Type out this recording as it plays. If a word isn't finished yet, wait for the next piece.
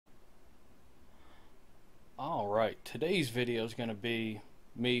Alright, today's video is going to be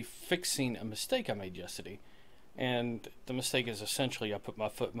me fixing a mistake I made yesterday. And the mistake is essentially I put my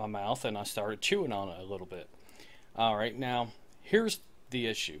foot in my mouth and I started chewing on it a little bit. Alright, now here's the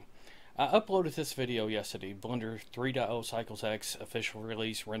issue. I uploaded this video yesterday, Blender 3.0 Cycles X official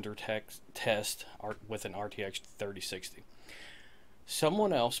release render test with an RTX 3060.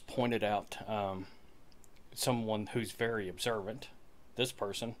 Someone else pointed out, someone who's very observant, this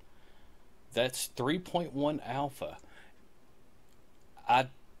person, that's 3.1 alpha. I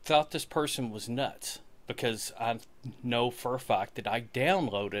thought this person was nuts because I know for a fact that I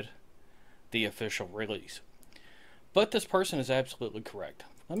downloaded the official release. But this person is absolutely correct.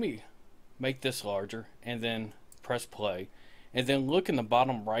 Let me make this larger and then press play, and then look in the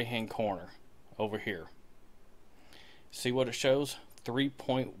bottom right hand corner over here. See what it shows?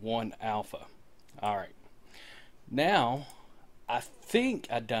 3.1 alpha. Alright. Now, I think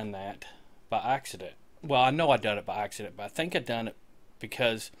I done that by accident. Well, I know I done it by accident, but I think I done it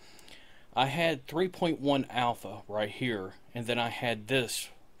because I had 3.1 alpha right here, and then I had this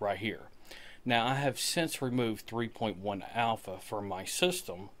right here. Now, I have since removed 3.1 alpha from my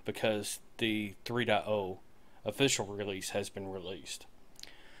system because the 3.0 official release has been released.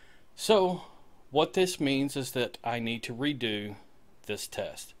 So, what this means is that I need to redo this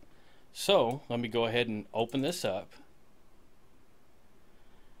test. So, let me go ahead and open this up,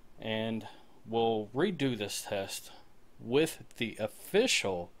 and we'll redo this test with the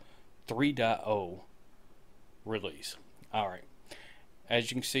official 3.0 release. Alright,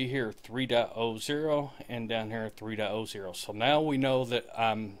 as you can see here, 3.00 and down here 3.00. So now we know that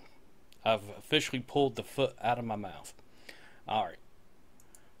I've officially pulled the foot out of my mouth. Alright,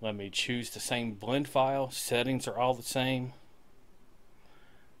 let me choose the same blend file. Settings are all the same.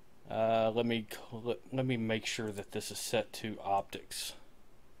 Let me make sure that this is set to optics.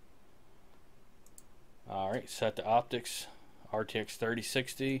 Alright, set to optics, RTX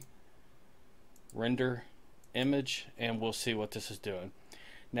 3060, render image, and we'll see what this is doing.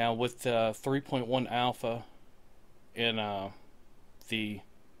 Now with 3.1 alpha in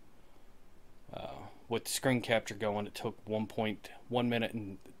with the screen capture going, it took 1.1 minute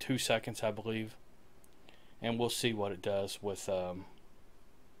and 2 seconds, I believe. And we'll see what it does with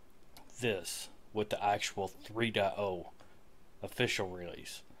this, with the actual 3.0 official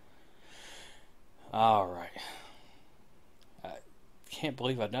release. Alright, I can't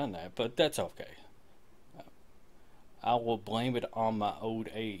believe I've done that, but that's okay. I will blame it on my old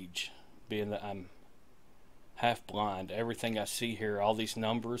age, being that I'm half blind. Everything I see here, all these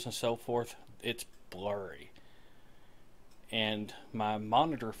numbers and so forth, it's blurry. And my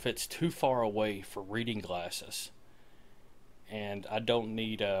monitor fits too far away for reading glasses. And I don't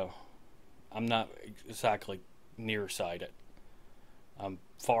need I'm not exactly nearsighted. I'm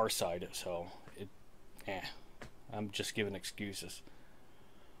farsighted, so I'm just giving excuses.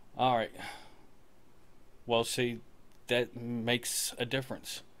 Alright. Well, see, that makes a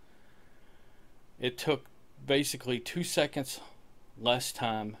difference. It took basically 2 seconds less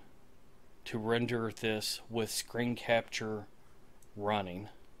time to render this with screen capture running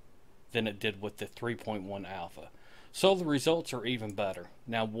than it did with the 3.1 alpha. So the results are even better.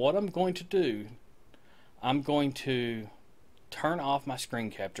 Now what I'm going to do, I'm going to turn off my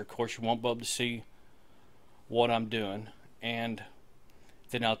screen capture. Of course, you won't be able to see what I'm doing, and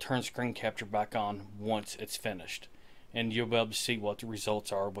then I'll turn screen capture back on once it's finished, and you'll be able to see what the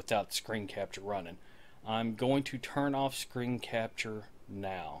results are without screen capture running. I'm going to turn off screen capture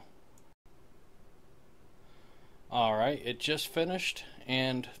now. Alright, it just finished,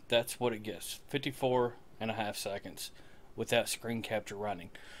 and that's what it gets, 54.5 seconds without screen capture running.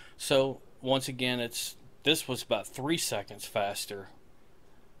 So once again, this was about 3 seconds faster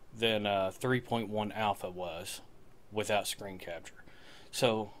than 3.1 alpha was without screen capture.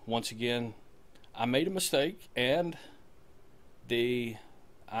 So once again, I made a mistake, and the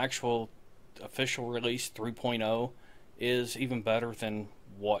actual official release 3.0 is even better than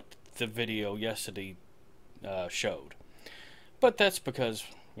what the video yesterday showed. But that's because,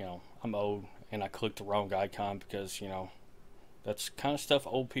 you know, I'm old and I clicked the wrong icon, because, you know, that's kind of stuff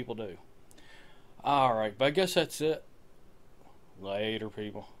old people do. Alright, but I guess that's it. Later,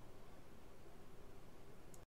 people.